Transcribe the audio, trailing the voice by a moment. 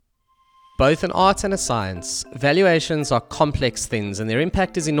Both an art and a science, valuations are complex things and their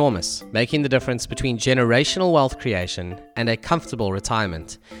impact is enormous, making the difference between generational wealth creation and a comfortable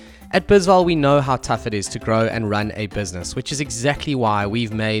retirement. At BizVal, we know how tough it is to grow and run a business, which is exactly why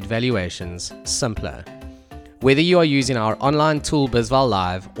we've made valuations simpler. Whether you are using our online tool BizVal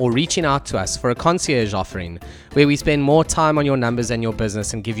Live or reaching out to us for a concierge offering where we spend more time on your numbers and your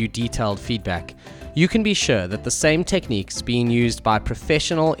business and give you detailed feedback, you can be sure that the same techniques being used by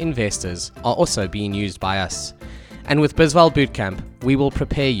professional investors are also being used by us. And with BizVal Bootcamp, we will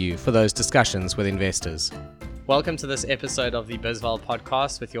prepare you for those discussions with investors. Welcome to this episode of the BizVal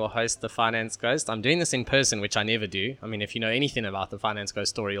podcast with your host, The Finance Ghost. I'm doing this in person, which I never do. I mean, if you know anything about the Finance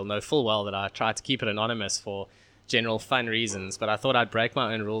Ghost story, you'll know full well that I try to keep it anonymous for general fun reasons, but I thought I'd break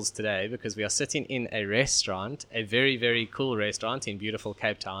my own rules today because we are sitting in a restaurant, a very, very cool restaurant in beautiful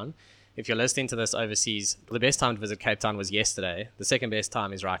Cape Town. If you're listening to this overseas, the best time to visit Cape Town was yesterday. The second best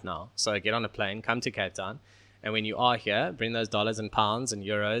time is right now. So get on a plane, come to Cape Town. And when you are here, bring those dollars and pounds and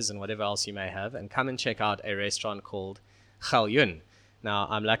euros and whatever else you may have and come and check out a restaurant called Galjoen. Now,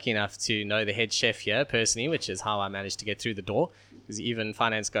 I'm lucky enough to know the head chef here personally, which is how I managed to get through the door. Because even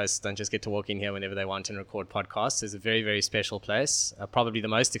finance ghosts don't just get to walk in here whenever they want and record podcasts. It's a very, very special place. Probably the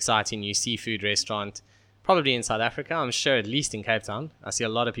most exciting new seafood restaurant probably in South Africa, I'm sure at least in Cape Town. I see a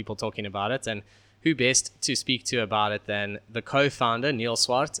lot of people talking about it, and who best to speak to about it than the co-founder, Neil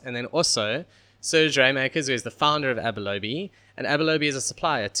Swart, and then also Serge Raemaekers, who is the founder of ABALOBI, and ABALOBI is a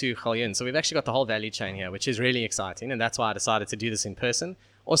supplier to Galjoen. So we've actually got the whole value chain here, which is really exciting, and that's why I decided to do this in person.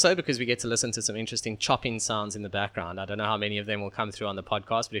 Also because we get to listen to some interesting chopping sounds in the background. I don't know how many of them will come through on the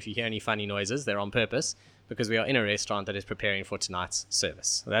podcast, but if you hear any funny noises, they're on purpose, because we are in a restaurant that is preparing for tonight's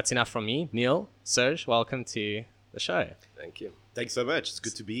service. So that's enough from me. Neil, Serge, welcome to the show. Thank you. Thanks so much. It's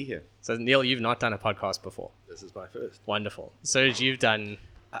good to be here. So Neil, you've not done a podcast before. This is my first. Wonderful. Serge, you've done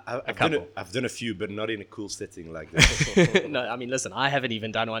a couple. I've done a few, but not in a cool setting like this. No, I mean, listen, I haven't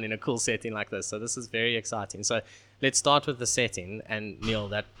even done one in a cool setting like this. So this is very exciting. So let's start with the setting. And Neil,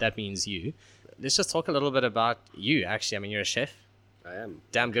 that means you. Let's just talk a little bit about you, actually. I mean, you're a chef. I am.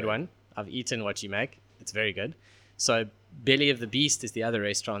 Damn good one. I've eaten what you make. It's very good. So Belly of the Beast is the other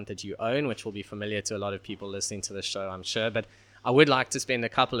restaurant that you own, which will be familiar to a lot of people listening to the show, I'm sure. But I would like to spend a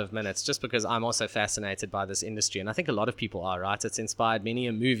couple of minutes just because I'm also fascinated by this industry. And I think a lot of people are, right? It's inspired many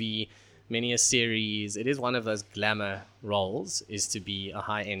a movie, many a series. It is one of those glamour roles, is to be a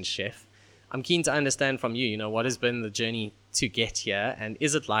high-end chef. I'm keen to understand from you, what has been the journey to get here, and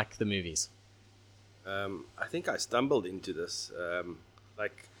is it like the movies? I think I stumbled into this.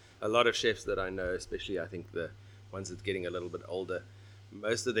 Like a lot of chefs that I know, especially I think the ones that's getting a little bit older,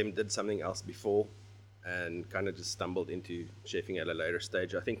 most of them did something else before and kind of just stumbled into chefing at a later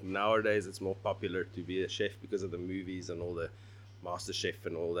stage. I think nowadays it's more popular to be a chef because of the movies and all the Master Chef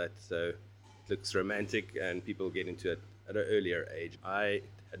and all that. So it looks romantic and people get into it at an earlier age. I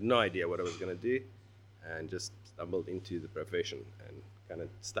had no idea what I was going to do and just stumbled into the profession and kind of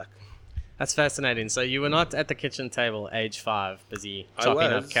stuck. That's fascinating. So you were not at the kitchen table, age 5, busy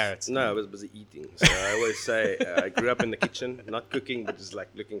chopping up carrots. No, I was busy eating. So I always say I grew up in the kitchen, not cooking, but just like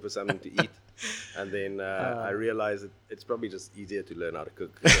looking for something to eat. And then I realized that it's probably just easier to learn how to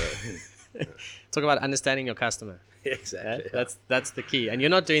cook. So, Talk about understanding your customer. Exactly. Yeah? That's the key. And you're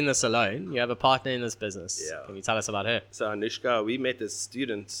not doing this alone. You have a partner in this business. Yeah. Can you tell us about her? So Anushka, we met as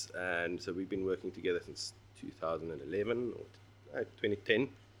students, and so we've been working together since 2011 or 2010.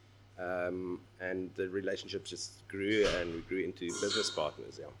 And the relationship just grew, and we grew into business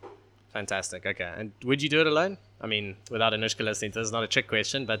partners. Yeah. Fantastic. Okay. And would you do it alone? I mean, without Anushka listening, this is not a trick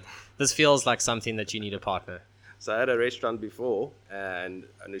question, but this feels like something that you need a partner. So I had a restaurant before, and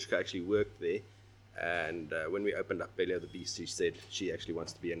Anushka actually worked there. And when we opened up Belly of the Beast, she said she actually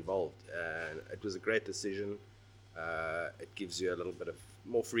wants to be involved. And it was a great decision. It gives you a little bit of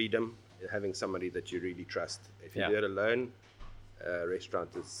more freedom, having somebody that you really trust. If you do it alone, restaurant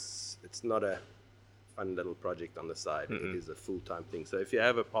it's not a fun little project on the side. Mm-hmm. It is a full-time thing. So if you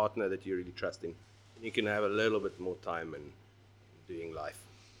have a partner that you're really trusting, you can have a little bit more time in doing life.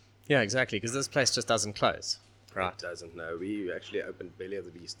 Yeah, exactly, because this place just doesn't close. Right. It doesn't. No, we actually opened Belly of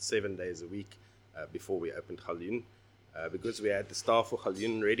the Beast 7 days a week before we opened Galjoen. Because we had the staff for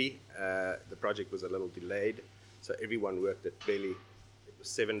Galjoen ready, the project was a little delayed. So everyone worked at Belly. It was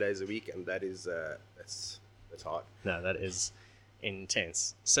 7 days a week, and that is that's hard. No, that is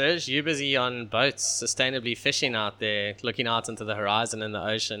intense. Serge, you're busy on boats, sustainably fishing out there, looking out into the horizon and the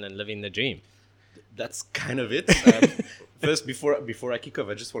ocean and living the dream. That's kind of it. First, before I kick off,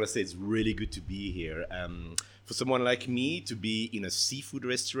 I just want to say it's really good to be here. For someone like me to be in a seafood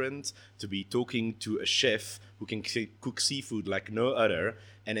restaurant, to be talking to a chef who can cook seafood like no other,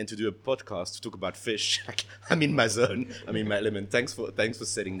 and then to do a podcast to talk about fish. I'm in my zone. I'm in my element. Thanks for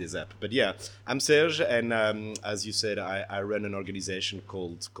setting this up. But yeah, I'm Serge, and as you said, I run an organization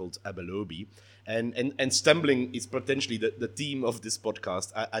called ABALOBI. And stumbling is potentially the theme of this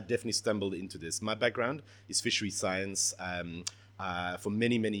podcast. I definitely stumbled into this. My background is fishery science. For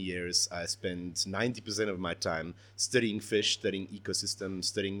many, many years, I spent 90% of my time studying fish, studying ecosystems,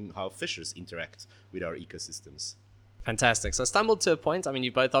 studying how fishers interact with our ecosystems. Fantastic. So stumbled to a point. I mean,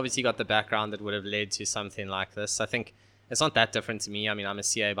 you both obviously got the background that would have led to something like this. I think it's not that different to me. I mean, I'm a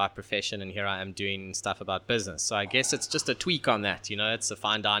CA by profession, and here I am doing stuff about business. So I guess it's just a tweak on that. You know, it's a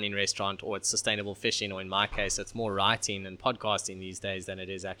fine dining restaurant, or it's sustainable fishing, or in my case, it's more writing and podcasting these days than it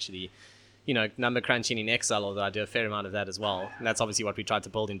is actually, you know, number crunching in Excel, although I do a fair amount of that as well. And that's obviously what we tried to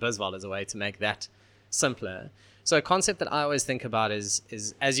build in Bizval as a way to make that simpler. So a concept that I always think about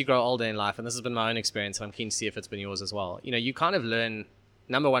is as you grow older in life, and this has been my own experience, and I'm keen to see if it's been yours as well. You know, you kind of learn,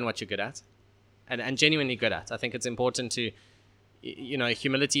 number one, what you're good at, and genuinely good at. I think it's important to, you know,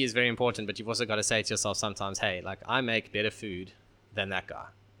 humility is very important, but you've also got to say to yourself sometimes, hey, like, I make better food than that guy.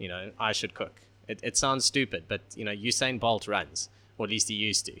 You know, I should cook. It sounds stupid, but, you know, Usain Bolt runs, or at least he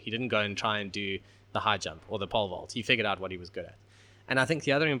used to. He didn't go and try and do the high jump or the pole vault. He figured out what he was good at. And I think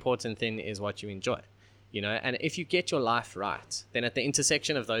the other important thing is what you enjoy. You know, and if you get your life right, then at the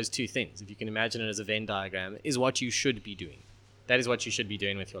intersection of those two things, if you can imagine it as a Venn diagram, is what you should be doing. That is what you should be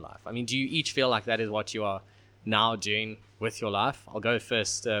doing with your life. I mean, do you each feel like that is what you are now doing with your life? I'll go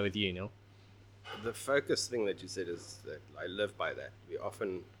first with you, Neil. The focus thing that you said is that I live by that. We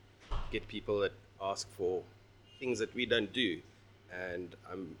often get people that ask for things that we don't do. And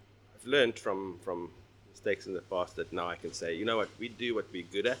I've learned from mistakes in the past that now I can say, you know what, we do what we're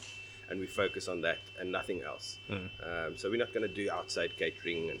good at, and we focus on that and nothing else. So we're not going to do outside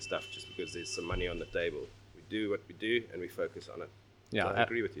catering and stuff just because there's some money on the table. We do what we do, and we focus on it. Yeah, so I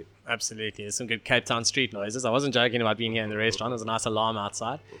agree with you. Absolutely. There's some good Cape Town street noises. I wasn't joking about being here in the restaurant. There's a nice alarm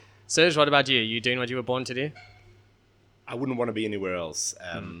outside. Serge, what about you? You doing what you were born to do? I wouldn't want to be anywhere else.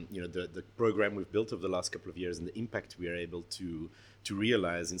 You know, the program we've built over the last couple of years and the impact we are able to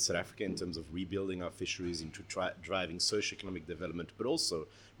realize in South Africa in terms of rebuilding our fisheries, into driving socio-economic development, but also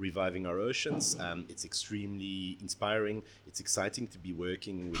reviving our oceans. It's extremely inspiring. It's exciting to be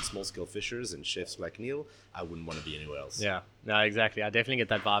working with small-scale fishers and chefs like Neil. I wouldn't want to be anywhere else. Yeah, no, exactly. I definitely get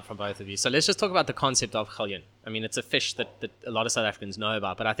that vibe from both of you. So let's just talk about the concept of Galjoen. I mean, it's a fish that a lot of South Africans know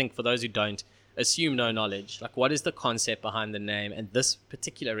about, but I think for those who don't, assume no knowledge, like, what is the concept behind the name and this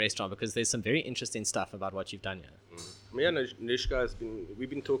particular restaurant? Because there's some very interesting stuff about what you've done here. Me and Nishka we've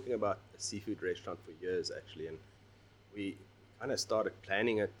been talking about a seafood restaurant for years, actually, and we kind of started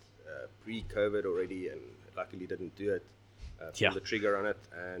planning it pre-COVID already, and luckily didn't do it, pulled the trigger on it.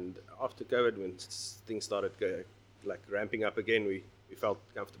 And after COVID, when things started ramping up again, we felt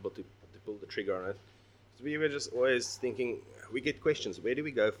comfortable to pull the trigger on it. So we were just always thinking, we get questions, where do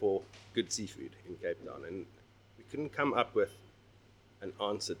we go for good seafood in Cape Town? And we couldn't come up with an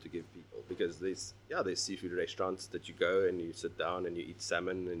answer to give people, because there's seafood restaurants that you go and you sit down and you eat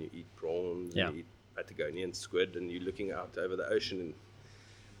salmon and you eat prawns and you eat Patagonian squid, and you're looking out over the ocean, and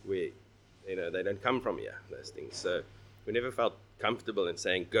where, you know, they don't come from here, those things. So we never felt comfortable in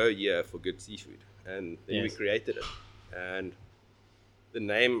saying go here for good seafood, and then we created it. And the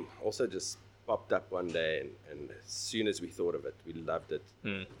name also just popped up one day, and as soon as we thought of it, we loved it,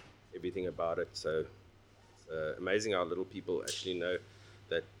 everything about it. So it's amazing how little people actually know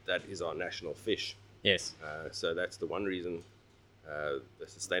that is our national fish. Yes. So that's the one reason. The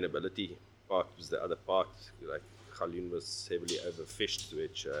sustainability part was the other part. Like, Galjoen was heavily overfished,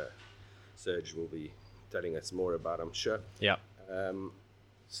 which Serge will be telling us more about, I'm sure. Yeah.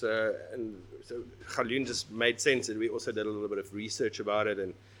 So Galjoen just made sense, and we also did a little bit of research about it,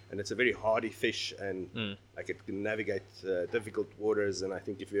 and it's a very hardy fish, and like, it can navigate difficult waters, and I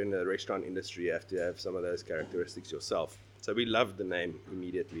think if you're in the restaurant industry, you have to have some of those characteristics yourself. So we loved the name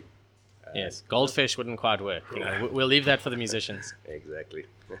immediately. Yes, goldfish wouldn't quite work. You know, we'll leave that for the musicians. Exactly.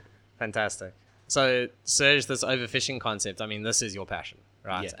 Fantastic. So, Serge, this overfishing concept, I mean, this is your passion,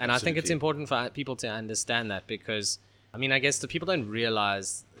 right? Yeah, and I think it's important for people to understand that, because, I mean, I guess the people don't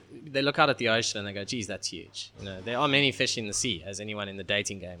realize, they look out at the ocean and they go, geez, that's huge. You know, there are many fish in the sea, as anyone in the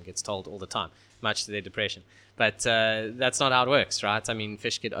dating game gets told all the time, much to their depression. But that's not how it works, right? I mean,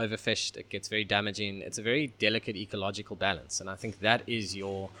 fish get overfished. It gets very damaging. It's a very delicate ecological balance. And I think that is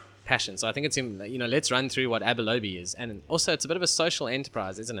your passion. So I think it's, let's run through what ABALOBI is. And also it's a bit of a social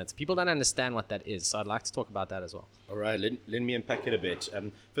enterprise, isn't it? People don't understand what that is. So I'd like to talk about that as well. All right, let me unpack it a bit.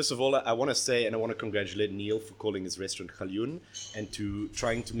 First of all, I want to say, and I want to congratulate Neil for calling his restaurant Galjoen and to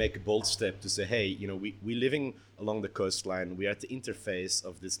trying to make a bold step to say, hey, we're living along the coastline. We're at the interface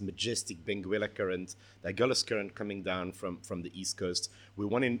of this majestic Benguela current, the Agulhas current coming down from the east coast.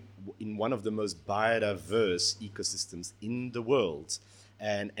 We're in one of the most biodiverse ecosystems in the world.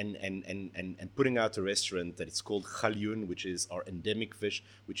 And putting out a restaurant that it's called Galjoen, which is our endemic fish,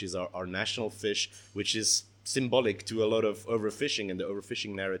 which is our national fish, which is symbolic to a lot of overfishing and the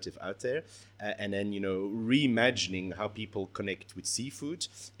overfishing narrative out there. And then, reimagining how people connect with seafood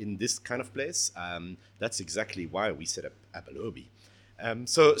in this kind of place. That's exactly why we set up ABALOBI.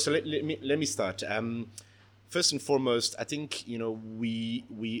 So let me start. First and foremost, I think,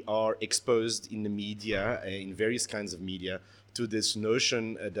 we are exposed in the media, in various kinds of media, to this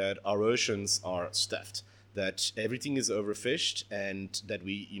notion that our oceans are stuffed, that everything is overfished, and that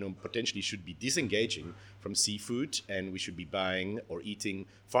we, potentially should be disengaging from seafood, and we should be buying or eating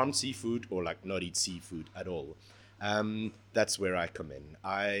farmed seafood or not eat seafood at all. That's where I come in.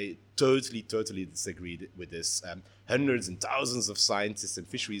 I totally disagree with this. Hundreds and thousands of scientists and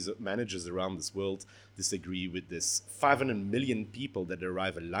fisheries managers around this world disagree with this. 500 million people that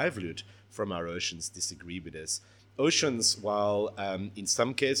derive a livelihood from our oceans disagree with this. Oceans, while in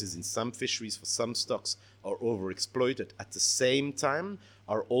some cases, in some fisheries, for some stocks, are overexploited, at the same time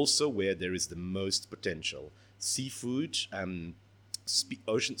are also where there is the most potential. Seafood,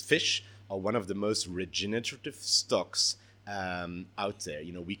 ocean fish are one of the most regenerative stocks out there.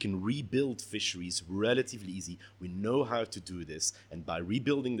 We can rebuild fisheries relatively easy. We know how to do this, and by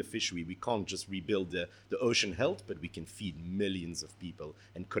rebuilding the fishery, we can't just rebuild the ocean health, but we can feed millions of people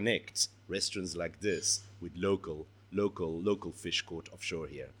and connect restaurants like this with local fish caught offshore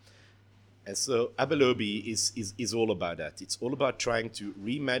here. And so ABALOBI is all about that. It's all about trying to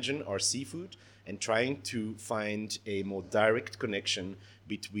reimagine our seafood and trying to find a more direct connection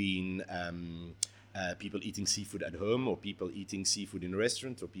between people eating seafood at home, or people eating seafood in a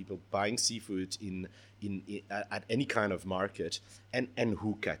restaurant, or people buying seafood at any kind of market, and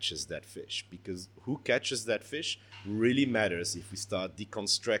who catches that fish. Because who catches that fish really matters if we start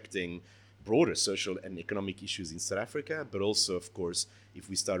deconstructing broader social and economic issues in South Africa, but also, of course, if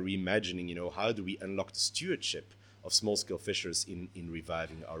we start reimagining, how do we unlock the stewardship of small-scale fishers in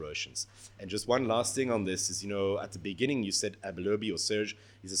reviving our oceans. And just one last thing on this is, at the beginning you said ABALOBI or Serge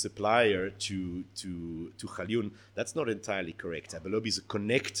is a supplier to Galjoen. That's not entirely correct. ABALOBI is a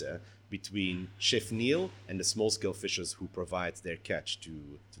connector between Chef Neil and the small-scale fishers who provide their catch to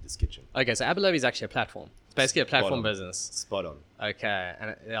this kitchen. Okay, so ABALOBI is actually a platform. It's basically a platform business. Spot on. Okay,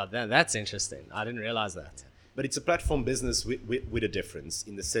 and that's interesting. I didn't realize that. But it's a platform business with a difference,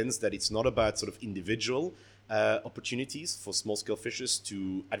 in the sense that it's not about sort of individual opportunities for small-scale fishers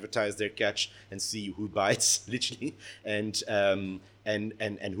to advertise their catch and see who bites, literally, and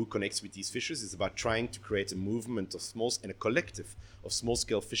who connects with these fishers. It's about trying to create a movement of and a collective of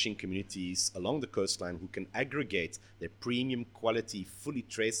small-scale fishing communities along the coastline who can aggregate their premium quality, fully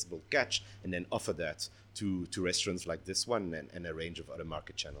traceable catch, and then offer that to restaurants like this one and a range of other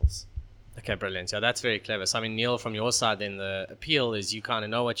market channels. Okay, brilliant. Yeah, that's very clever. So, Neil, from your side, then the appeal is you kind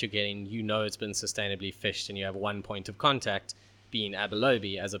of know what you're getting. You know it's been sustainably fished, and you have one point of contact being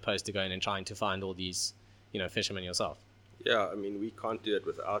ABALOBI, as opposed to going and trying to find all these, fishermen yourself. Yeah, we can't do it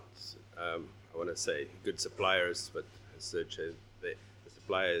without, I want to say, good suppliers, but as Serge said, the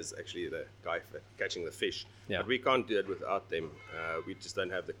supplier is actually the guy for catching the fish. Yeah. But we can't do it without them. We just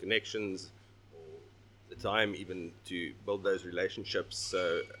don't have the connections, the time even to build those relationships.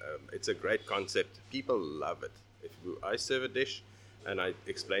 So it's a great concept. People love it. If I serve a dish and I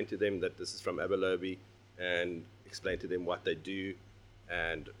explain to them that this is from ABALOBI and explain to them what they do,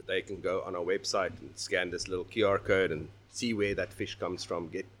 and they can go on our website and scan this little QR code and see where that fish comes from,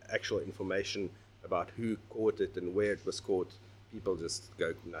 get actual information about who caught it and where it was caught, people just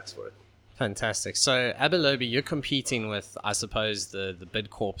go nuts for it. Fantastic. So ABALOBI, you're competing with, I suppose, the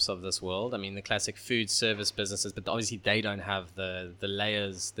bid corps of this world. The classic food service businesses, but obviously they don't have the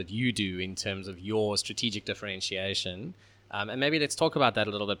layers that you do in terms of your strategic differentiation. And maybe let's talk about that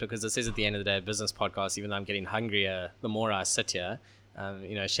a little bit, because this is, at the end of the day, a business podcast. Even though I'm getting hungrier the more I sit here.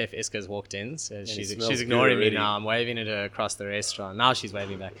 Chef Iska's walked in, so she's ignoring me now. I'm waving at her across the restaurant. Now she's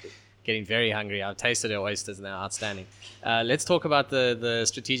waving back. Getting very hungry. I've tasted her oysters now. Outstanding. Let's talk about the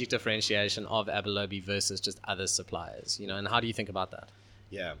strategic differentiation of ABALOBI versus just other suppliers, and how do you think about that?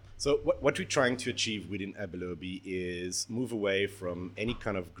 Yeah. So what we're trying to achieve within ABALOBI is move away from any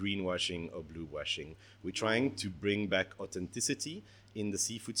kind of greenwashing or blue washing. We're trying to bring back authenticity in the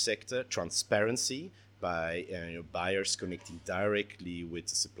seafood sector, transparency by buyers connecting directly with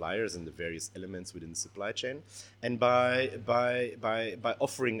the suppliers and the various elements within the supply chain, and by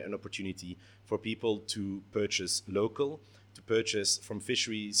offering an opportunity for people to purchase local, to purchase from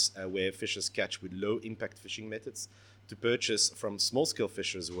fisheries where fishers catch with low impact fishing methods, to purchase from small-scale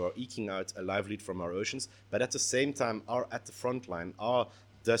fishers who are eking out a livelihood from our oceans, but at the same time are at the front line, are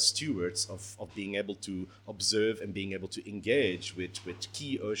the stewards of being able to observe and being able to engage with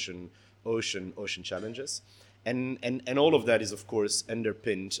key ocean challenges. And all of that is, of course,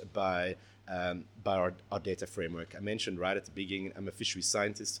 underpinned by our data framework. I mentioned right at the beginning, I'm a fishery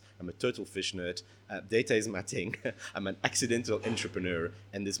scientist, I'm a total fish nerd. Data is my thing. I'm an accidental entrepreneur,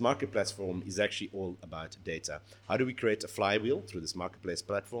 and this market platform is actually all about data. How do we create a flywheel through this marketplace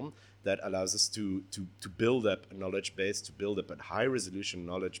platform that allows us to build up a knowledge base, to build up a high resolution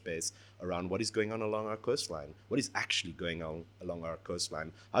knowledge base around what is going on along our coastline, what is actually going on along our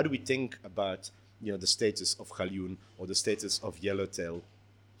coastline? How do we think about the status of Galjoen or the status of yellowtail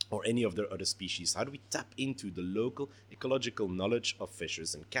or any of the other species? How do we tap into the local ecological knowledge of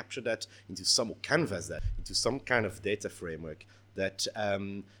fishers and capture that into canvas that into some kind of data framework that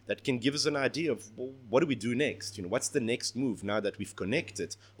can give us an idea of, well, what do we do next? What's the next move now that we've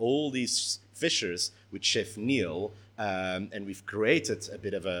connected all these fishers with Chef Neil, and we've created a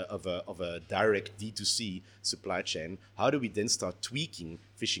bit of a direct D2C supply chain? How do we then start tweaking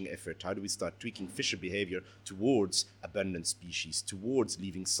fishing effort? How do we start tweaking fisher behavior towards abundant species, towards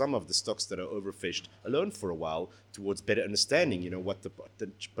leaving some of the stocks that are overfished alone for a while, towards better understanding, what the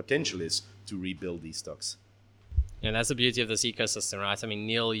potential is to rebuild these stocks? And that's the beauty of this ecosystem, right? I mean,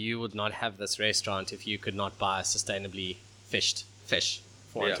 Neil, you would not have this restaurant if you could not buy sustainably fished fish,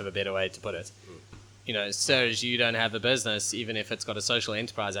 for want of a better way to put it. Serge, you don't have a business, even if it's got a social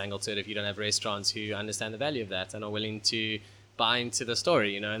enterprise angle to it, if you don't have restaurants who understand the value of that and are willing to buy into the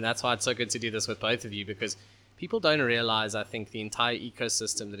story, and that's why it's so good to do this with both of you, because people don't realize, I think, the entire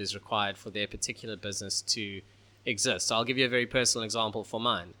ecosystem that is required for their particular business to exist. So I'll give you a very personal example for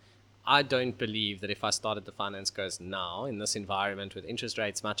mine. I don't believe that if I started the Finance Coast now in this environment with interest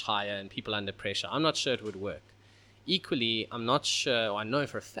rates much higher and people under pressure, I'm not sure it would work. Equally, I'm not sure, or I know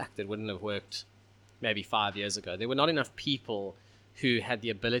for a fact it wouldn't have worked maybe 5 years ago. There were not enough people who had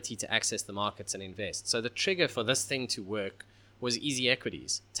the ability to access the markets and invest. So the trigger for this thing to work was easy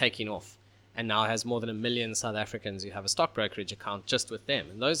equities taking off. And now has more than 1 million South Africans who have a stock brokerage account just with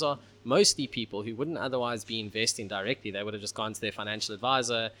them. And those are mostly people who wouldn't otherwise be investing directly. They would have just gone to their financial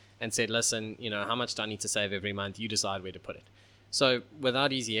advisor and said, listen, how much do I need to save every month? You decide where to put it. So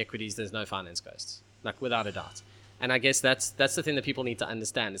without easy equities, there's no Finance Coast, without a doubt. And I guess that's the thing that people need to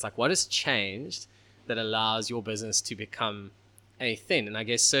understand. It's what has changed that allows your business to become a thing? And I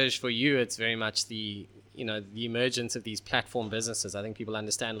guess, Serge, for you, it's very much the emergence of these platform businesses. I think people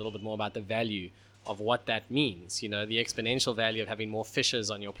understand a little bit more about the value of what that means. The exponential value of having more fishers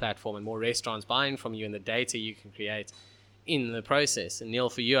on your platform and more restaurants buying from you and the data you can create in the process. And Neil,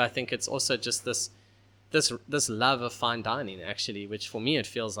 for you, I think it's also just this love of fine dining, actually, which for me it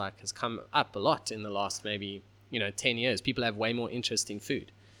feels like has come up a lot in the last maybe 10 years. People have way more interest in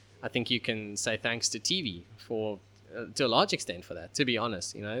food. I think you can say thanks to TV to a large extent for that, to be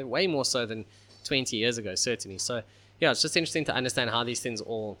honest. Way more so than 20 years ago, certainly. So yeah, it's just interesting to understand how these things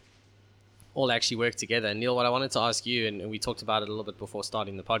all actually work together. And Neil, what I wanted to ask you, and we talked about it a little bit before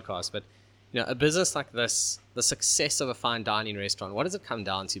starting the podcast, but a business like this, the success of a fine dining restaurant, what does it come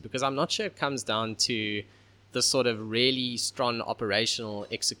down to? Because I'm not sure it comes down to the sort of really strong operational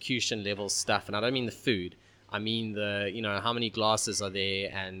execution level stuff. And I don't mean the food. I mean how many glasses are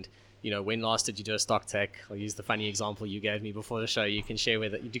there, and when last did you do a stock take? I'll use the funny example you gave me before the show. You can share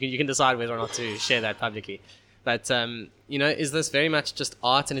you can decide whether or not to share that publicly. But is this very much just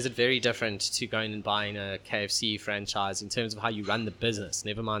art, and is it very different to going and buying a KFC franchise in terms of how you run the business?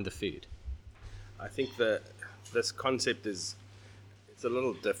 Never mind the food. I think that this concept it's a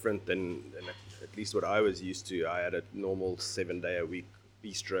little different than at least what I was used to. I had a normal 7-day-a-week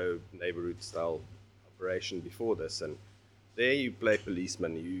bistro neighborhood style operation before this, and there you play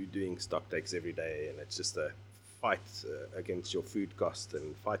policeman. You doing stock takes every day, and it's just a fight against your food cost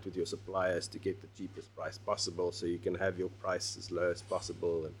and fight with your suppliers to get the cheapest price possible so you can have your price as low as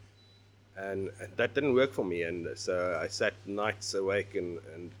possible, and that didn't work for me. And so I sat nights awake and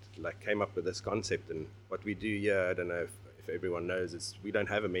came up with this concept. And what we do here, I don't know if everyone knows, is we don't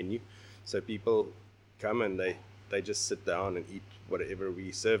have a menu, so people come and they just sit down and eat whatever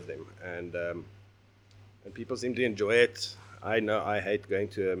we serve them, and people seem to enjoy it. I know I hate going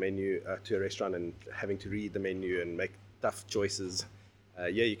to a restaurant and having to read the menu and make tough choices.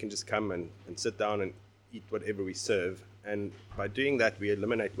 You can just come and sit down and eat whatever we serve, And by doing that, we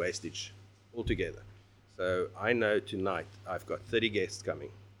eliminate wastage altogether. So I know tonight I've got 30 guests coming,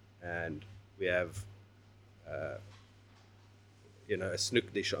 and we have, a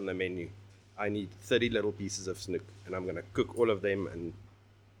snook dish on the menu. I need 30 little pieces of snook, and I'm going to cook all of them, and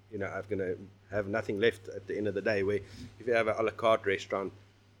I'm going to have nothing left at the end of the day. Where if you have an a la carte restaurant,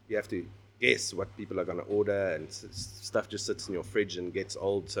 you have to guess what people are going to order, and stuff just sits in your fridge and gets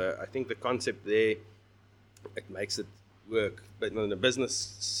old. So I think the concept there, it makes it work, but on the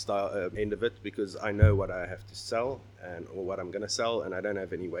business style end of it, because I know what I have to sell or what I'm going to sell, and I don't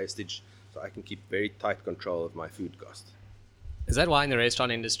have any wastage, so I can keep very tight control of my food cost. Is that why in the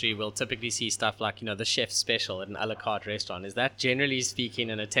restaurant industry we'll typically see stuff like, the chef's special at an a la carte restaurant? Is that generally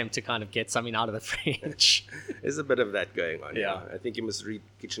speaking an attempt to kind of get something out of the fridge? There's a bit of that going on. Yeah. I think you must read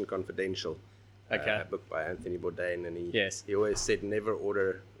Kitchen Confidential, Okay. book by Anthony Bourdain, and Yes. he always said never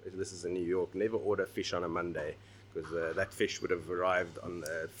order, this is in New York, never order fish on a Monday, because that fish would have arrived on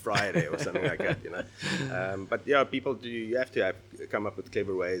a Friday or something like that, But yeah, people do, you have to come up with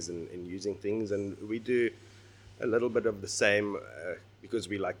clever ways in using things, and we do a little bit of the same, because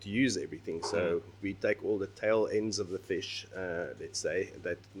we like to use everything. So we take all the tail ends of the fish, let's say,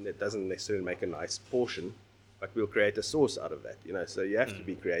 that doesn't necessarily make a nice portion, but we'll create a sauce out of that. So you have to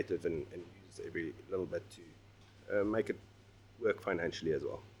be creative and use every little bit to make it work financially as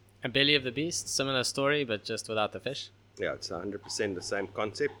well. And Belly of the Beast, similar story, but just without the fish? Yeah, it's 100% the same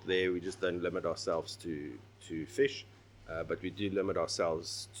concept there. We just don't limit ourselves to fish. But we do limit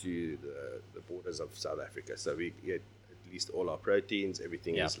ourselves to the borders of South Africa. So we get at least all our proteins,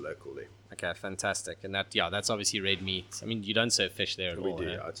 everything is local there. Okay, fantastic. And that's obviously red meat. I mean, you don't serve fish there at all. We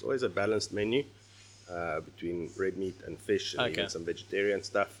do, eh? yeah. It's always a balanced menu between red meat and fish, and even some vegetarian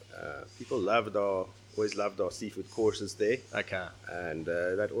stuff. People always loved our seafood courses there. Okay. And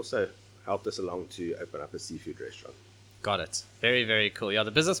that also helped us along to open up a seafood restaurant. Got it. Very, very cool. Yeah,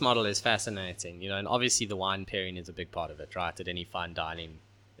 the business model is fascinating, and obviously the wine pairing is a big part of it, right? At any fine dining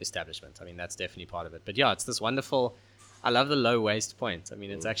establishment. I mean, that's definitely part of it. But yeah, it's this wonderful, I love the low waste point. I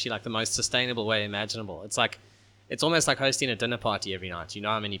mean, it's actually like the most sustainable way imaginable. It's almost like hosting a dinner party every night. You know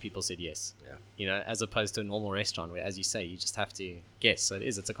how many people said yes. Yeah. As opposed to a normal restaurant where, as you say, you just have to guess. So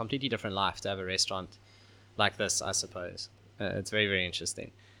it's a completely different life to have a restaurant like this, I suppose. It's very, very interesting.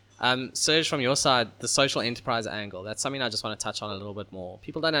 Serge, from your side, the social enterprise angle, that's something I just want to touch on a little bit more.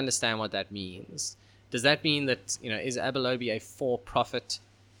 People don't understand what that means. Does that mean that, is ABALOBI a for-profit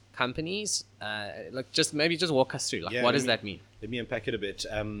companies? Just walk us through. What does that mean? Let me unpack it a bit.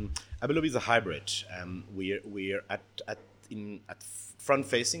 ABALOBI is a hybrid. We're at front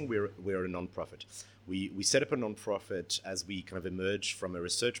facing. We're a non-profit. We set up a non-profit as we kind of emerged from a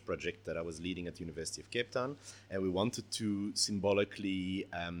research project that I was leading at the University of Cape Town, and we wanted to symbolically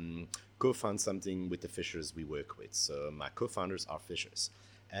co-found something with the fishers we work with. So my co-founders are fishers.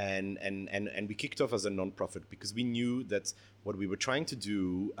 And we kicked off as a non-profit because we knew that what we were trying to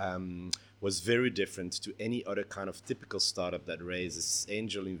do was very different to any other kind of typical startup that raises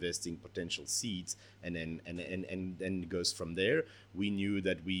angel investing potential seeds and then goes from there. We knew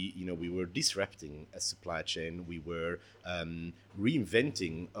that we were disrupting a supply chain. We were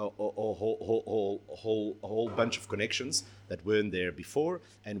reinventing a whole bunch of connections that weren't there before,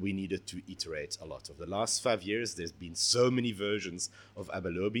 and we needed to iterate a lot. Over the last 5 years, there's been so many versions of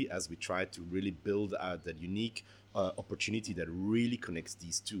ABALOBI as we try to really build out that unique opportunity that really connects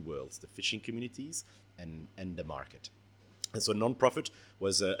these two worlds, the fishing communities and the market. And so non-profit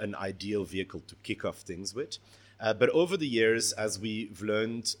was an ideal vehicle to kick off things with. But over the years, as we've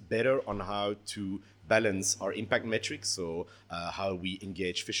learned better on how to balance our impact metrics, so how we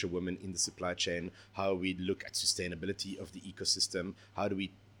engage fisherwomen in the supply chain, how we look at sustainability of the ecosystem, how do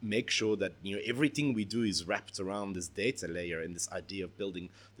we make sure that everything we do is wrapped around this data layer and this idea of building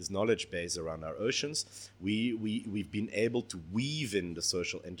this knowledge base around our oceans. We've been able to weave in the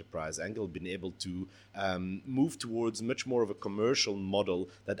social enterprise angle, been able to move towards much more of a commercial model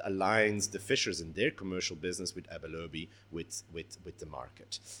that aligns the fishers and their commercial business with ABALOBI, with the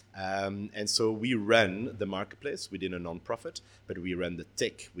market. And so we run the marketplace within a non-profit, but we run the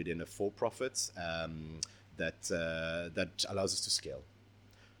tech within a for-profit that allows us to scale.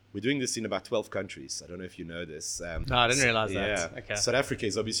 We're doing this in about 12 countries. I don't know if you know this. No, I didn't realize that. Yeah. Okay. South Africa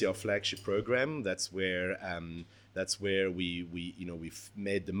is obviously our flagship program. That's where we've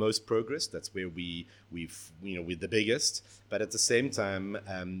made the most progress. That's where we're the biggest. But at the same time,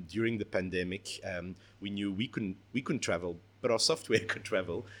 during the pandemic, we knew we couldn't travel, but our software could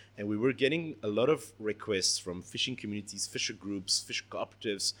travel, and we were getting a lot of requests from fishing communities, fisher groups, fish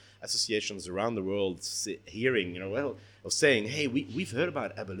cooperatives, associations around the world, hearing, saying, hey, we've heard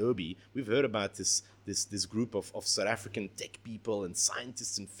about ABALOBI, we've heard about this this group of South African tech people and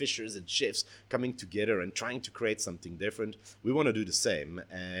scientists and fishers and chefs coming together and trying to create something different. We want to do the same,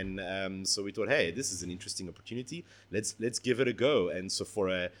 and so we thought, hey, this is an interesting opportunity. Let's give it a go. And so for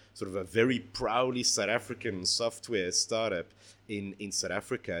a sort of a very proudly South African software startup in South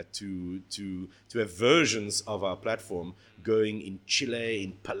Africa to have versions of our platform going in Chile,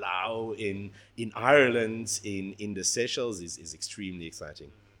 in Palau, in Ireland, in the Seychelles is extremely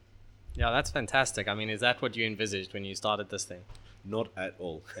exciting. Yeah, that's fantastic. I mean, is that what you envisaged when you started this thing? Not at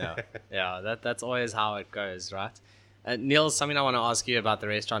all. Yeah, that's always how it goes, right? Neil, something I want to ask you about the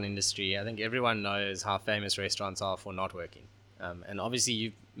restaurant industry. I think everyone knows how famous restaurants are for not working. And obviously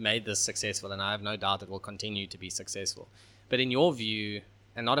you've made this successful, and I have no doubt it will continue to be successful. But in your view,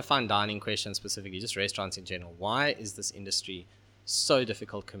 and not a fine dining question specifically, just restaurants in general, why is this industry so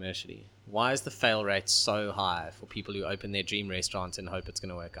difficult commercially? Why is the fail rate so high for people who open their dream restaurants and hope it's going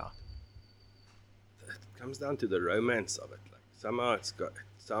to work out? It comes down to the romance of it. Like somehow it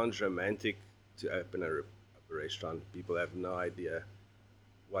sounds romantic to open a restaurant. People have no idea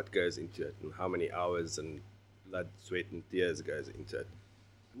what goes into it and how many hours and blood, sweat, and tears goes into it.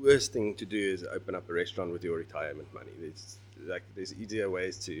 Worst thing to do is open up a restaurant with your retirement money. There's easier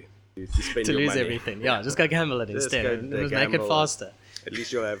ways to spend To your lose money. everything. Yeah, just go gamble it instead. Make it gamble. faster. At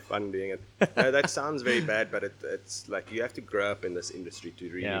least you'll have fun doing it. No, that sounds very bad, but it's like you have to grow up in this industry to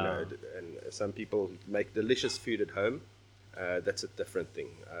really know it. And some people make delicious food at home. That's a different thing.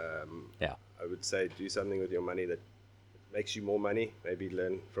 I would say do something with your money that makes you more money. Maybe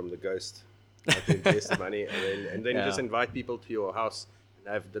learn from the ghost how to invest the money, and then just invite people to your house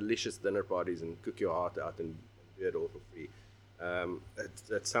and have delicious dinner parties and cook your heart out and do it all for free.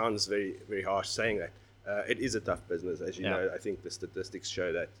 That sounds very, very harsh saying that. It is a tough business, as you know. I think the statistics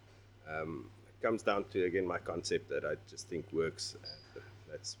show that. It comes down to, again, my concept that I just think works, and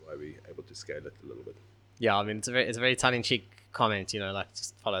that's why we're able to scale it a little bit. Yeah, I mean, it's a very tongue-in-cheek comment, like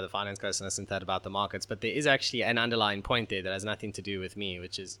just follow the finance guys and listen to that about the markets. But there is actually an underlying point there that has nothing to do with me,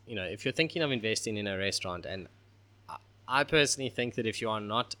 which is, if you're thinking of investing in a restaurant, and I personally think that if you are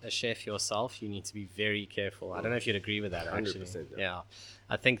not a chef yourself, you need to be very careful. I don't know if you'd agree with that, actually. 100%. Yeah.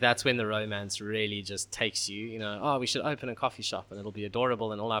 I think that's when the romance really just takes you, we should open a coffee shop and it'll be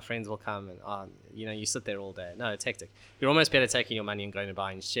adorable and all our friends will come and, you sit there all day. No, it's hectic. You're almost better taking your money and going and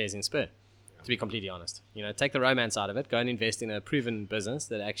buying shares in Spur, to be completely honest. Take the romance out of it, go and invest in a proven business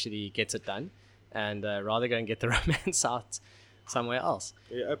that actually gets it done, and rather go and get the romance out somewhere else.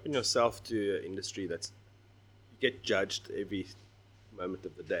 You open yourself to an industry that's get judged every moment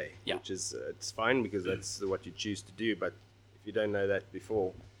of the day, which is it's fine because that's what you choose to do. But if you don't know that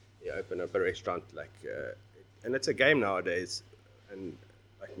before you open up a restaurant, and it's a game nowadays, and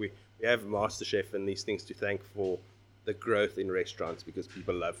we have MasterChef and these things to thank for the growth in restaurants because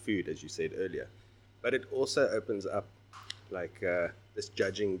people love food, as you said earlier. But it also opens up this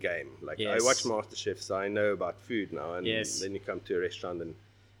judging game. I watch MasterChef, so I know about food now, and then you come to a restaurant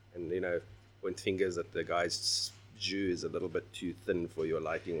and point fingers at the guy's jus is a little bit too thin for your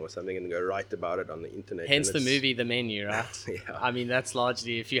liking or something, and go write about it on the internet. Hence the movie The Menu, right? I mean, that's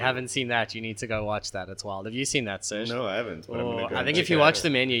largely, if you haven't seen that, you need to go watch that. It's wild. Have you seen that, Serge? No, I haven't. But I think if you watch The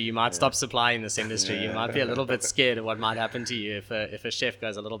Menu, you might stop supplying this industry. You might be a little bit scared of what might happen to you if a chef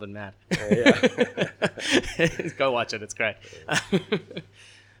goes a little bit mad. Go watch it. It's great.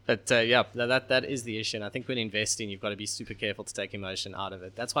 But that is the issue. And I think when investing, you've got to be super careful to take emotion out of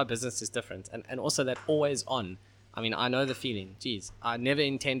it. That's why business is different. And also that always on. I mean, I know the feeling. Geez, I never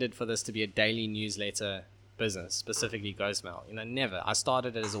intended for this to be a daily newsletter business, specifically Ghost Mail. Never. I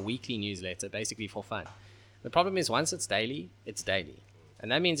started it as a weekly newsletter, basically for fun. The problem is once it's daily, it's daily.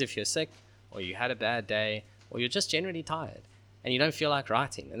 And that means if you're sick or you had a bad day or you're just generally tired and you don't feel like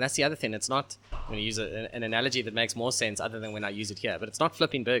writing. And that's the other thing. It's not, I'm going to use an analogy that makes more sense other than when I use it here, but it's not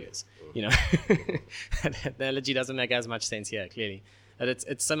flipping burgers. The analogy doesn't make as much sense here, clearly. But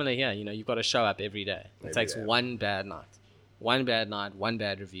it's similar here. You've got to show up every day. It takes one bad night, one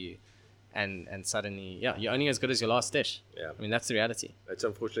bad review, and suddenly, you're only as good as your last dish. Yeah. I mean, that's the reality. That's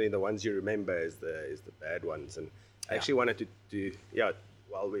unfortunately the ones you remember is the bad ones. And I actually wanted to do,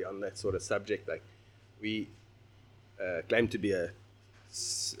 while we're on that sort of subject, we claim to be a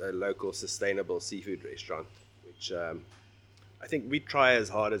local sustainable seafood restaurant, which I think we try as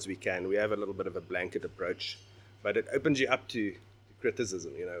hard as we can. We have a little bit of a blanket approach, but it opens you up to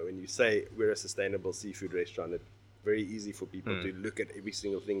criticism. When you say we're a sustainable seafood restaurant, it's very easy for people to look at every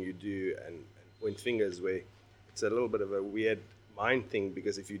single thing you do and point fingers, where it's a little bit of a weird mind thing,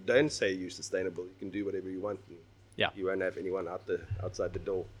 because if you don't say you're sustainable, you can do whatever you want and you won't have anyone outside the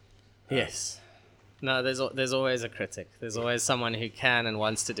door. Yes. No, there's always a critic. There's always someone who can and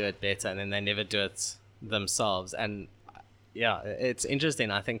wants to do it better, and then they never do it themselves. And yeah, it's interesting.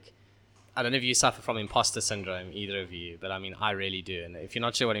 I don't know if you suffer from imposter syndrome, either of you, but I mean, I really do. And if you're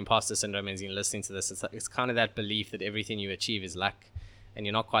not sure what imposter syndrome is, you're listening to this, it's kind of that belief that everything you achieve is luck, and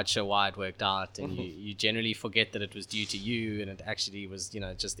you're not quite sure why it worked out, and you generally forget that it was due to you, and it actually was,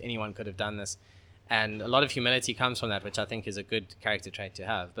 just anyone could have done this. And a lot of humility comes from that, which I think is a good character trait to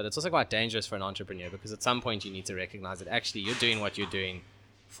have. But it's also quite dangerous for an entrepreneur, because at some point you need to recognize that actually you're doing what you're doing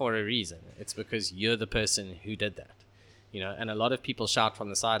for a reason. It's because you're the person who did that. And a lot of people shout from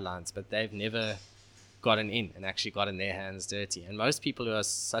the sidelines, but they've never gotten in and actually gotten their hands dirty. And most people who are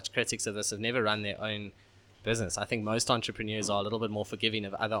such critics of this have never run their own business. I think most entrepreneurs are a little bit more forgiving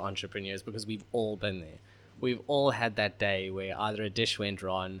of other entrepreneurs, because we've all been there. We've all had that day where either a dish went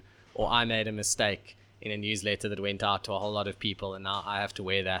wrong, or I made a mistake in a newsletter that went out to a whole lot of people, and now I have to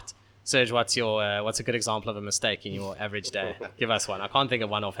wear that. Serge, what's a good example of a mistake in your average day? Give us one. I can't think of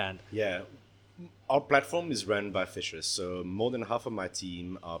one offhand. Yeah. Our platform is run by fishers, so more than half of my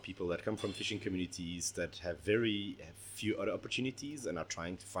team are people that come from fishing communities that have very few other opportunities and are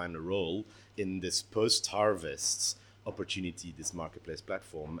trying to find a role in this post-harvest opportunity, this marketplace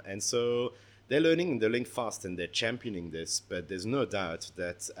platform. And so they're learning fast, and they're championing this, but there's no doubt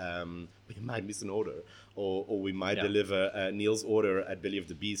that we might miss an order, or we might deliver Neil's order at Belly of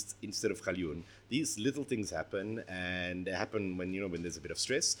the Beast instead of Galjoen. These little things happen, and they happen when there's a bit of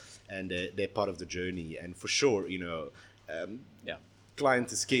stress, and they're part of the journey. And for sure,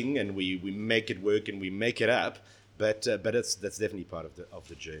 client is king, and we make it work and we make it up. But that's definitely part of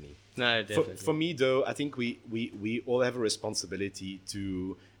the journey. No, definitely. For me, though, I think we all have a responsibility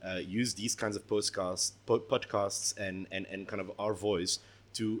to use these kinds of podcasts and kind of our voice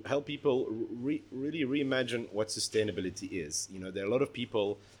to help people really reimagine what sustainability is. There are a lot of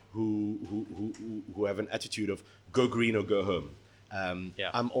people who have an attitude of go green or go home.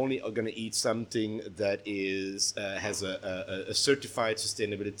 I'm only going to eat something that has a certified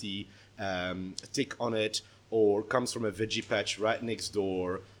sustainability tick on it, or comes from a veggie patch right next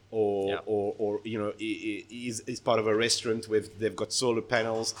door, or is part of a restaurant with they've got solar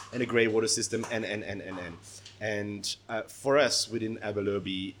panels and a grey water system and for us within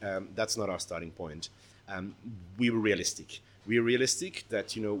ABALOBI, that's not our starting point. We were realistic. We are realistic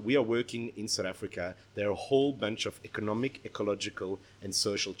that we are working in South Africa. There are a whole bunch of economic, ecological, and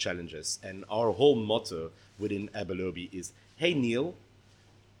social challenges, and our whole motto within ABALOBI is, "Hey Neil,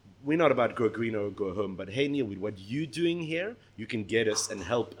 we're not about go green or go home, but hey Neil, with what you're doing here, you can get us and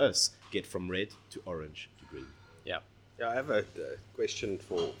help us get from red to orange to green." Yeah, I have a question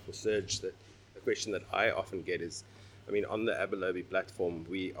for Serge. A question that I often get is, on the ABALOBI platform,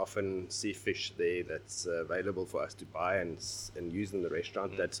 we often see fish there that's available for us to buy and use in the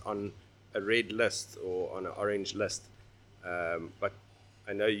restaurant that's on a red list or on an orange list. But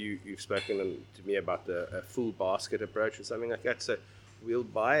I know you've spoken to me about a full basket approach or something like that. So we'll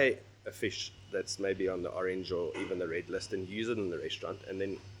buy a fish that's maybe on the orange or even the red list and use it in the restaurant, and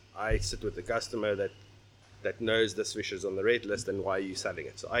then I sit with the customer that knows this fish is on the red list, and why are you selling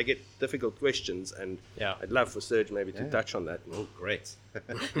it? So I get difficult questions, and I'd love for Serge maybe to touch on that. Oh, great.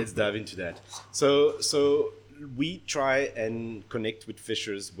 Let's dive into that. So we try and connect with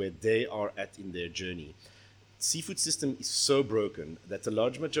fishers where they are at in their journey. Seafood system is so broken that the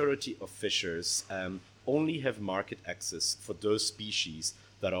large majority of fishers only have market access for those species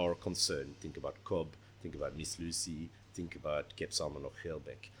that are concerned. Think about cob, think about Miss Lucy, think about Cape salmon or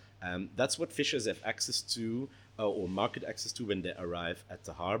geelbeck. That's what fishers have access to or market access to when they arrive at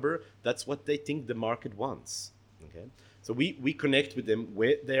the harbor. That's what they think the market wants. Okay, so we connect with them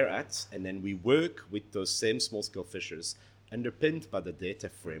where they're at, and then we work with those same small-scale fishers underpinned by the data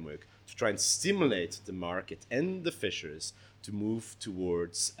framework to try and stimulate the market and the fishers to move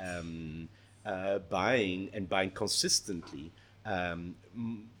towards buying consistently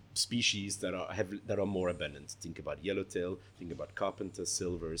species that are more abundant. Think about yellowtail, think about carpenter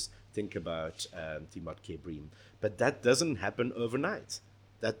silvers, think about Cape bream. But that doesn't happen overnight.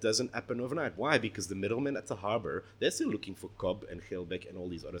 Why? Because the middlemen at the harbor, they're still looking for cob and geelbeck and all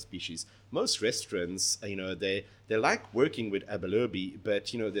these other species. Most restaurants, they like working with ABALOBI,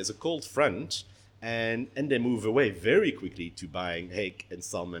 but there's a cold front, and they move away very quickly to buying hake and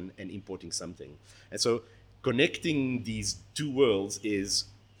salmon and importing something. And so connecting these two worlds is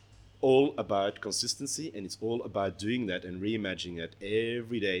all about consistency, and it's all about doing that and reimagining it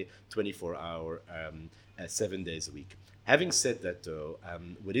every day, 24-hour, 7 days a week. Having said that, though,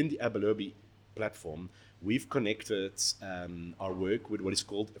 within the ABALOBI platform, we've connected our work with what is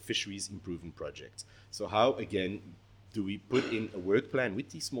called a fisheries improvement project. So how, again, do we put in a work plan with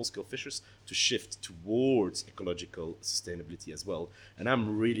these small-scale fishers to shift towards ecological sustainability as well? And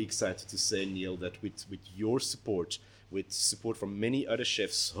I'm really excited to say, Neil, that with your support, with support from many other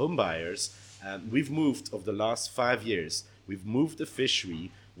chefs, home buyers, we've moved, over the last 5 years, we've moved a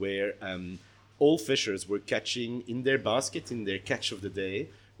fishery where all fishers were catching in their basket, in their catch of the day,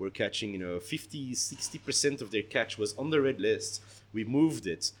 were catching, 50, 60% of their catch was on the red list. We moved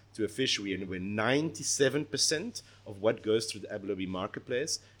it to a fishery and where 97% of what goes through the ABALOBI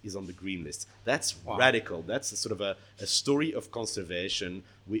marketplace is on the green list. That's radical. That's a sort of a story of conservation.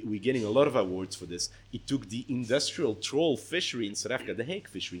 We're getting a lot of awards for this. It took the industrial trawl fishery in South Africa, the hake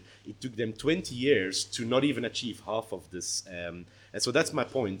fishery, it took them 20 years to not even achieve half of this. And so that's my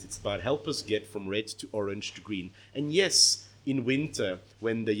point. It's about help us get from red to orange to green. And yes, in winter,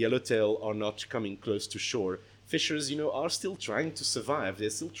 when the yellowtail are not coming close to shore, fishers, are still trying to survive. They're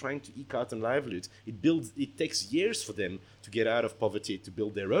still trying to eke out a livelihood. It takes years for them to get out of poverty, to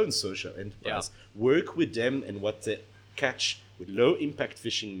build their own social enterprise. Yeah. Work with them and what they catch with low impact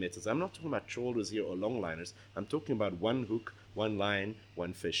fishing methods. I'm not talking about trawlers here or longliners. I'm talking about one hook, one line,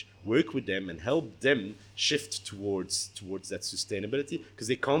 one fish. Work with them and help them shift towards that sustainability, because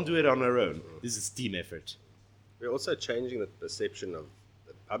they can't do it on their own. This is team effort. We're also changing the perception of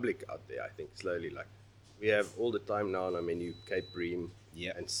the public out there, I think, slowly. Like, we have all the time now on our menu Cape Bream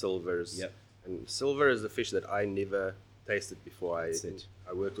and silvers. Yep. And silver is the fish that I never tasted before I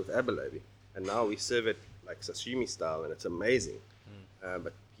worked with ABALOBI. And now we serve it like sashimi style, and it's amazing.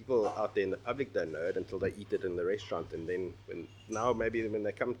 But people out there in the public don't know it until they eat it in the restaurant. And then maybe when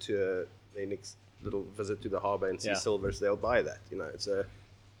they come to their next little visit to the harbour and see silvers, they'll buy that.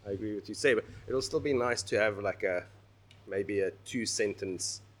 I agree with you say, but it'll still be nice to have like maybe a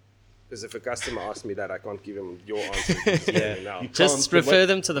 2-sentence. Because if a customer asks me that, I can't give him your answer. Now. Just refer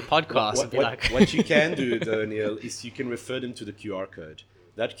them to the podcast. What you can do, though, Neil, is you can refer them to the QR code.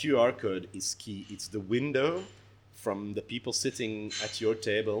 That QR code is key. It's the window from the people sitting at your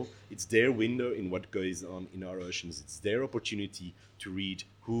table. It's their window in what goes on in our oceans. It's their opportunity to read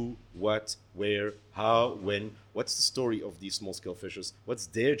who, what, where, how, when. What's the story of these small-scale fishers? What's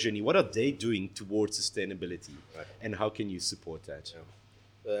their journey? What are they doing towards sustainability? Right. And how can you support that? Yeah.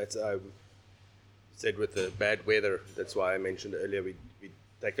 That's I said with the bad weather. That's why I mentioned earlier we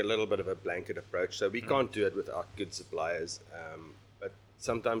take a little bit of a blanket approach. So we can't do it without good suppliers. But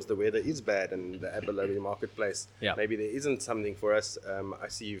sometimes the weather is bad, and the ABALOBI marketplace, maybe there isn't something for us. I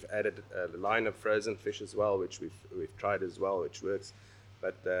see you've added a line of frozen fish as well, which we've tried as well, which works.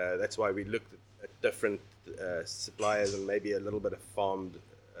 But that's why we looked at different suppliers and maybe a little bit of farmed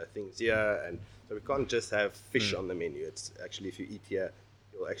things here. And so we can't just have fish on the menu. It's actually, if you eat here,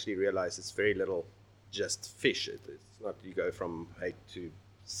 you'll actually realize it's very little just fish. It's not you go from hake to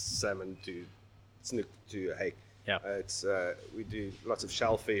salmon to snook to hake. Yeah. We do lots of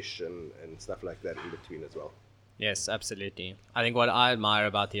shellfish and stuff like that in between as well. Yes, absolutely. I think what I admire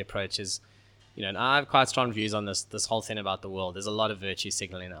about the approach is, and I have quite strong views on this whole thing about the world. There's a lot of virtue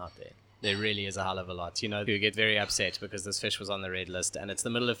signaling out there. There really is a hell of a lot. You get very upset because this fish was on the red list and it's the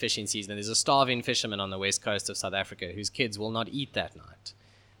middle of fishing season and there's a starving fisherman on the west coast of South Africa whose kids will not eat that night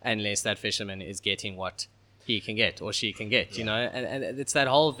unless that fisherman is getting what he can get or she can get, and it's that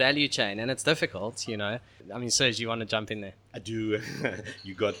whole value chain, and it's difficult, I mean, Serge, you want to jump in there? I do.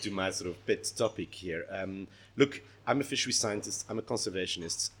 You got to my sort of pet topic here. Look, I'm a fishery scientist. I'm a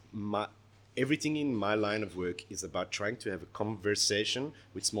conservationist. Everything in my line of work is about trying to have a conversation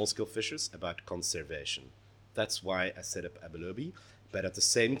with small-scale fishers about conservation. That's why I set up ABALOBI. But at the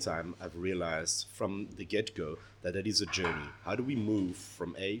same time, I've realized from the get-go that it is a journey. How do we move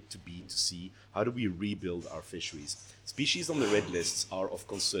from A to B to C? How do we rebuild our fisheries? Species on the red lists are of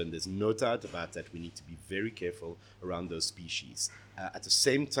concern. There's no doubt about that. We need to be very careful around those species. At the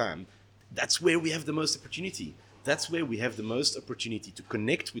same time, that's where we have the most opportunity. That's where we have the most opportunity to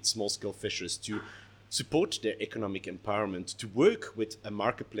connect with small-scale fishers, to support their economic empowerment, to work with a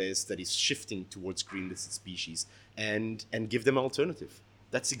marketplace that is shifting towards green-listed species, and give them an alternative.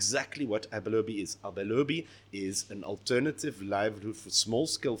 That's exactly what ABALOBI is. ABALOBI is an alternative livelihood for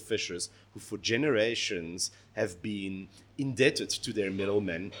small-scale fishers who for generations have been indebted to their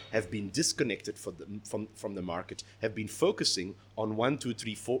middlemen, have been disconnected from the market, have been focusing on 1, 2,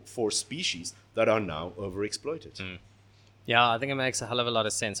 3, 4 species that are now overexploited. Yeah, I think it makes a hell of a lot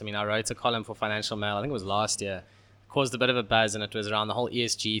of sense. I mean, I wrote a column for Financial Mail, I think it was last year, caused a bit of a buzz, and it was around the whole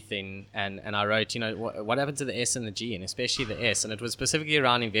ESG thing. And I wrote, what happened to the S and the G, and especially the S? And it was specifically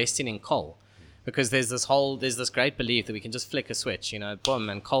around investing in coal, because there's this great belief that we can just flick a switch, boom,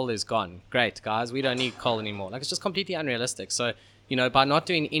 and coal is gone. Great, guys, we don't need coal anymore. Like, it's just completely unrealistic. So, by not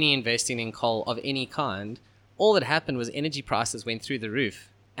doing any investing in coal of any kind, all that happened was energy prices went through the roof,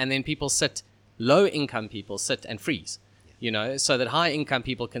 and then low income people sit and freeze, so that high income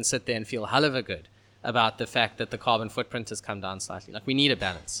people can sit there and feel hell of a good about the fact that the carbon footprint has come down slightly. Like, we need a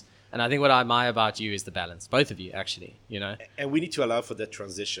balance. And I think what I admire about you is the balance, both of you, actually, And we need to allow for that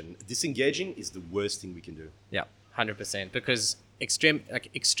transition. Disengaging is the worst thing we can do. Yeah, 100%. Because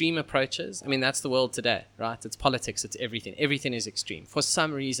extreme approaches, I mean, that's the world today, right? It's politics, it's everything. Everything is extreme. For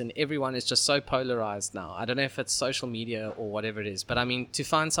some reason, everyone is just so polarized now. I don't know if it's social media or whatever it is, but I mean, to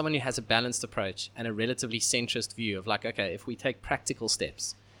find someone who has a balanced approach and a relatively centrist view of like, okay, if we take practical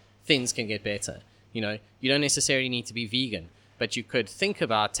steps, things can get better. You don't necessarily need to be vegan, but you could think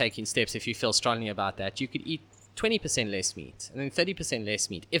about taking steps if you feel strongly about that. You could eat 20% less meat and then 30% less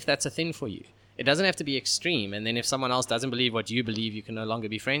meat, if that's a thing for you. It doesn't have to be extreme. And then if someone else doesn't believe what you believe, you can no longer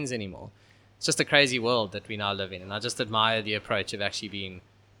be friends anymore. It's just a crazy world that we now live in. And I just admire the approach of actually being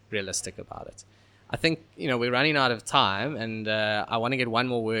realistic about it. I think, we're running out of time, and I want to get one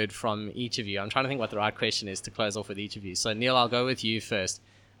more word from each of you. I'm trying to think what the right question is to close off with each of you. So, Neil, I'll go with you first.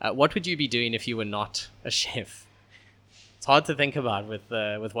 What would you be doing if you were not a chef? It's hard to think about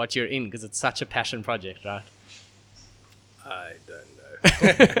with what you're in, because it's such a passion project, right? I don't know.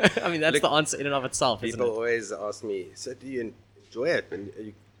 I mean, that's the answer in and of itself, isn't it? People always ask me, so do you enjoy it?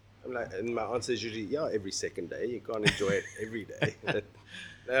 And my answer is usually, yeah, every second day. You can't enjoy it every day.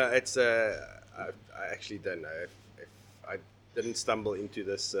 No, it's I actually don't know. If I didn't stumble into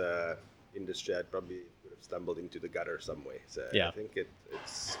this industry, I'd probably would have stumbled into the gutter somewhere. So yeah. I think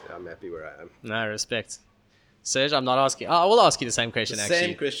I'm happy where I am. No, respect. Serge, I'm not asking. I will ask you the same question, actually.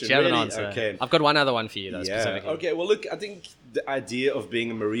 Same question. Do you have really? an answer? Okay. I've got one other one for you, though, specifically. Okay, well, look, I think the idea of being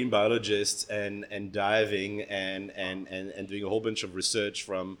a marine biologist and diving and doing a whole bunch of research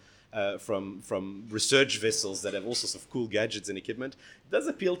from research vessels that have all sorts of cool gadgets and equipment does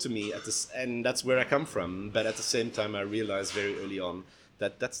appeal to me, and that's where I come from. But at the same time, I realized very early on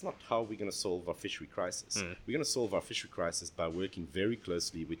that that's not how we're going to solve our fishery crisis. We're going to solve our fishery crisis by working very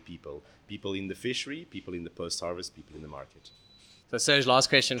closely with people in the fishery, people in the post-harvest, people in the market. So, Serge, last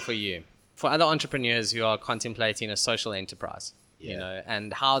question for you. For other entrepreneurs who are contemplating a social enterprise,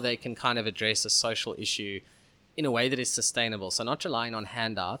 and how they can kind of address a social issue in a way that is sustainable. So not relying on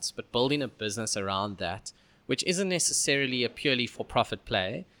handouts, but building a business around that, which isn't necessarily a purely for-profit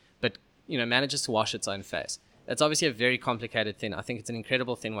play, but, manages to wash its own face. That's obviously a very complicated thing. I think it's an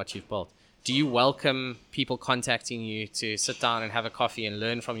incredible thing what you've built. Do you welcome people contacting you to sit down and have a coffee and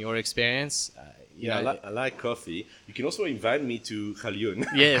learn from your experience? I like coffee. You can also invite me to Galjoen.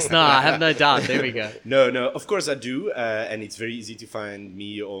 Yes, no, I have no doubt. There we go. No, of course I do. And it's very easy to find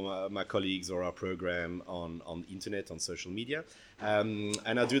me or my colleagues or our program on the internet, on social media.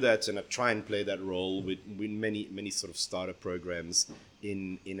 And I do that, and I try and play that role with many sort of startup programs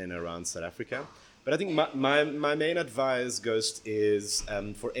in and around South Africa. But I think my main advice, Ghost, is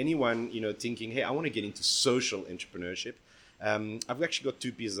for anyone thinking, hey, I want to get into social entrepreneurship. I've actually got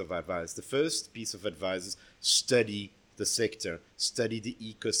two pieces of advice. The first piece of advice is study the sector, study the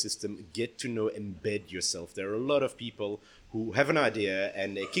ecosystem, get to know, embed yourself. There are a lot of people who have an idea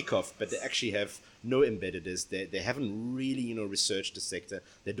and they kick off, but they actually have no embeddedness. They haven't really researched the sector.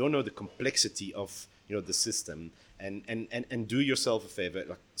 They don't know the complexity of the system. And do yourself a favor,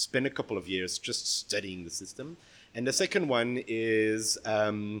 like spend a couple of years just studying the system. And the second one is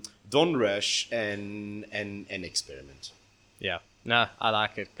don't rush and experiment. Yeah, no, I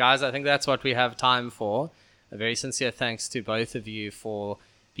like it. Guys, I think that's what we have time for. A very sincere thanks to both of you for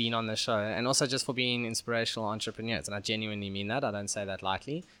being on the show, and also just for being inspirational entrepreneurs. And I genuinely mean that. I don't say that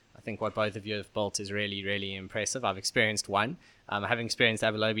lightly. I think what both of you have built is really, really impressive. I've experienced one. I haven't experienced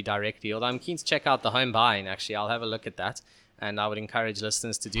ABALOBI directly, although I'm keen to check out the home buying, actually. I'll have a look at that. And I would encourage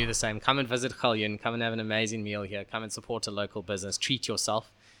listeners to do the same. Come and visit Galjoen. Come and have an amazing meal here. Come and support a local business. Treat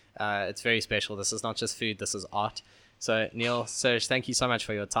yourself. It's very special. This is not just food. This is art. So, Neil, Serge, thank you so much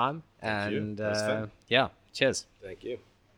for your time. Thank you. That was fun. Yeah, cheers. Thank you.